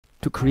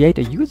To create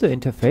a user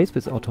interface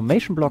with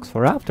automation blocks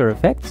for After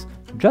Effects,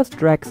 just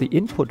drag the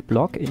input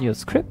block in your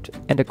script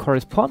and a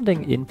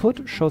corresponding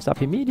input shows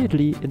up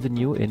immediately in the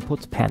new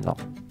inputs panel.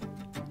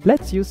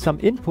 Let's use some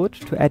input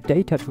to add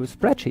data to a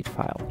spreadsheet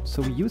file.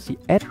 So we use the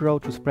add row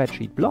to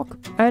spreadsheet block,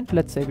 and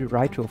let's say we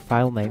write to a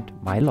file named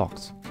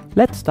mylogs.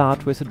 Let's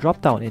start with a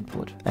dropdown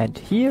input, and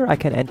here I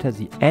can enter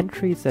the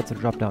entries that the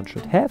dropdown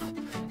should have,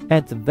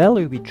 and the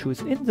value we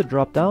choose in the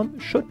dropdown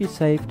should be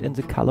saved in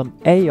the column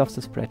A of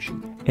the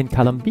spreadsheet. In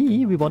column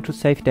B, we want to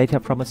save data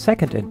from a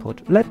second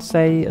input, let's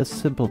say a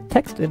simple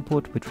text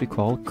input which we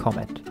call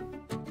comment.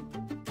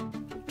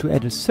 To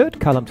add a third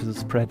column to the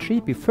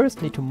spreadsheet, we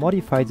first need to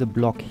modify the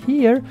block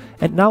here,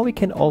 and now we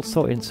can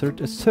also insert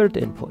a third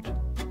input.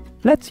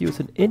 Let's use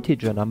an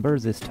integer number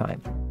this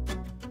time.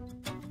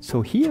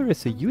 So here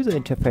is the user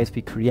interface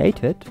we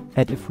created,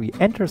 and if we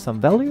enter some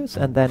values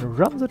and then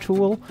run the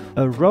tool,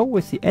 a row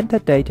with the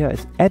entered data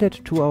is added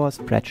to our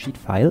spreadsheet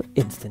file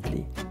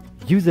instantly.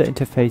 User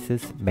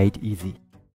interfaces made easy.